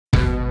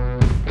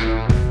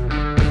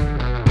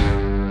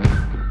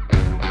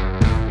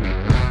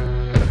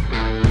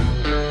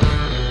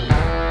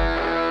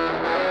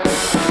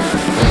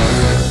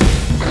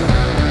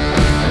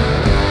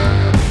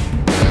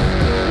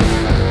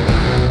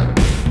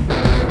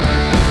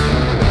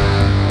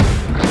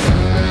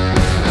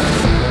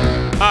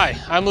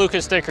I'm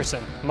Lucas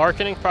Dickerson,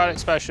 Marketing Product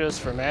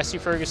Specialist for Massey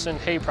Ferguson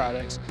Hay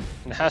Products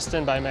and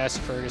Heston by Massey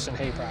Ferguson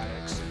Hay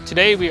Products.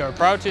 Today we are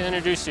proud to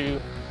introduce to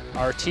you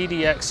our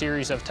TDX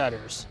series of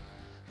tethers.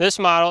 This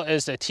model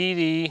is the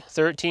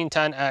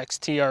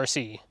TD1310X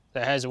TRC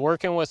that has a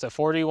working width of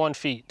 41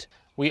 feet.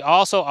 We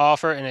also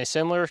offer in a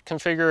similar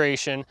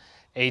configuration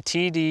a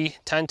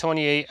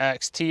TD1028X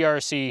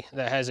TRC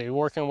that has a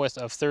working width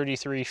of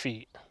 33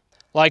 feet.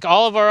 Like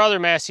all of our other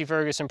Massey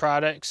Ferguson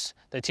products,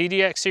 the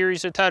TDX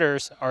series of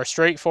tethers are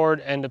straightforward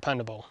and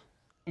dependable.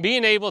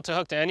 Being able to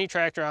hook to any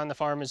tractor on the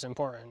farm is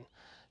important.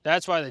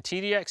 That's why the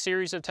TDX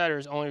series of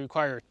tethers only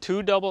require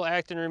 2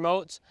 double-acting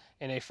remotes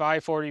and a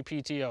 540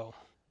 PTO.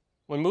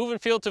 When moving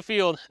field to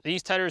field,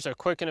 these tethers are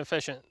quick and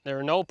efficient. There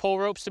are no pull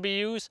ropes to be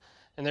used,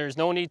 and there is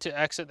no need to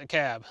exit the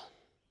cab.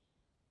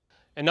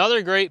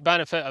 Another great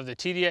benefit of the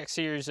TDX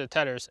series of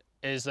tethers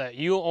is that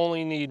you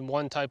only need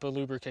one type of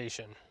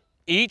lubrication.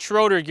 Each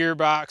rotor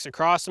gearbox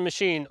across the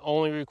machine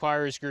only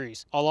requires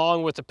grease,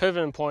 along with the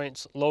pivoting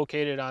points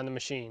located on the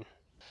machine.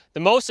 The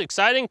most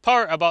exciting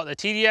part about the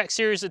TDX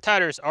series of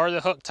tethers are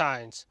the hook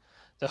tines.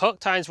 The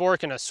hook tines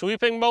work in a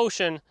sweeping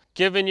motion,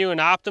 giving you an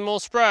optimal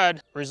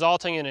spread,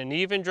 resulting in an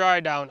even dry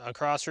down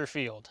across your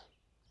field.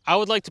 I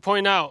would like to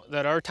point out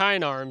that our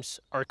tine arms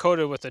are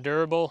coated with a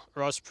durable,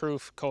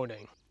 rust-proof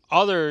coating.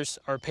 Others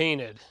are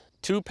painted.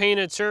 2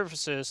 painted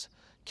surfaces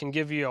can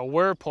give you a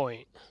wear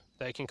point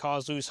that can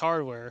cause loose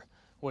hardware,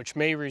 which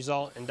may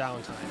result in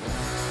downtime.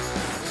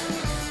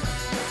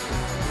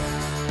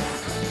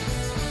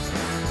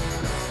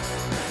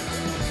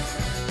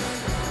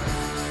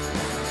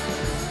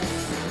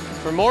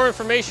 For more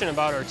information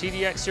about our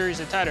TDX series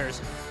of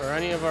tethers or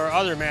any of our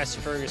other Massey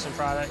Ferguson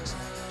products,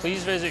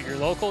 please visit your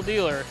local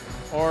dealer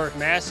or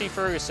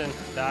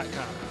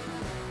masseyferguson.com.